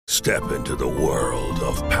Step into the world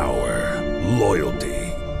of power, loyalty,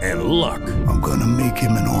 and luck. I'm gonna make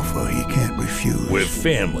him an offer he can't refuse. With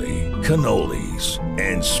family, cannolis,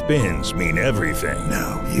 and spins mean everything.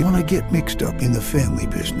 Now, you wanna get mixed up in the family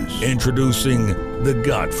business. Introducing The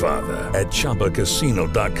Godfather at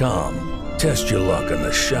ChumbaCasino.com. Test your luck in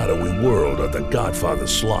the shadowy world of The Godfather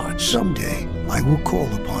slot. Someday, I will call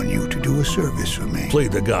upon you to do a service for me. Play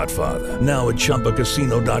The Godfather now at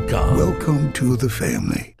ChumbaCasino.com. Welcome to the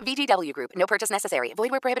family. VGW Group. No purchase necessary. Void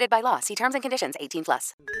where prohibited by law. See terms and conditions.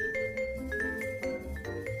 18+.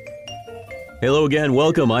 Hello again.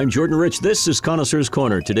 Welcome. I'm Jordan Rich. This is Connoisseur's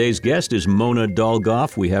Corner. Today's guest is Mona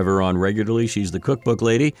Dolgoff. We have her on regularly. She's the cookbook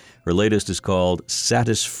lady. Her latest is called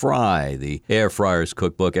Satisfry, the air fryer's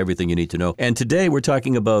cookbook, everything you need to know. And today we're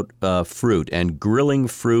talking about fruit and grilling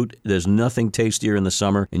fruit. There's nothing tastier in the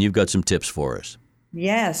summer, and you've got some tips for us.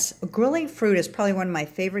 Yes, grilling fruit is probably one of my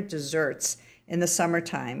favorite desserts in the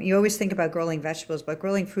summertime. You always think about grilling vegetables, but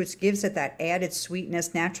grilling fruits gives it that added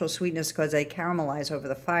sweetness, natural sweetness, because they caramelize over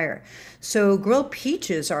the fire. So grilled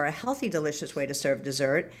peaches are a healthy, delicious way to serve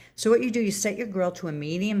dessert. So what you do, you set your grill to a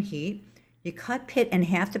medium heat. You cut pit in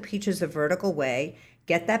half the peaches the vertical way.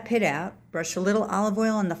 Get that pit out. Brush a little olive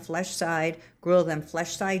oil on the flesh side. Grill them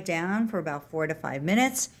flesh side down for about 4 to 5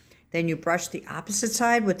 minutes. Then you brush the opposite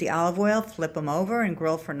side with the olive oil, flip them over, and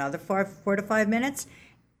grill for another 4 to 5 minutes.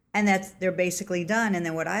 And they're basically done. And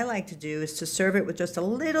then what I like to do is to serve it with just a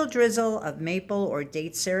little drizzle of maple or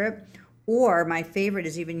date syrup. Or my favorite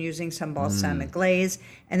is even using some balsamic glaze.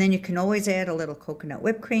 And then you can always add a little coconut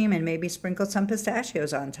whipped cream and maybe sprinkle some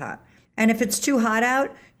pistachios on top. And if it's too hot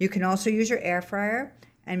out, you can also use your air fryer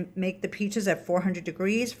and make the peaches at 400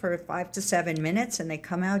 degrees for 5 to 7 minutes, and they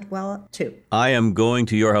come out well, too. I am going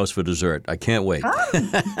to your house for dessert. I can't wait.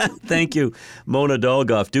 Thank you, Mona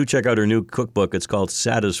Dolgoff. Do check out her new cookbook. It's called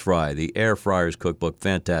Satisfry, the air fryer's cookbook.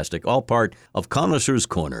 Fantastic. All part of Connoisseur's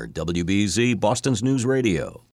Corner, WBZ, Boston's News Radio.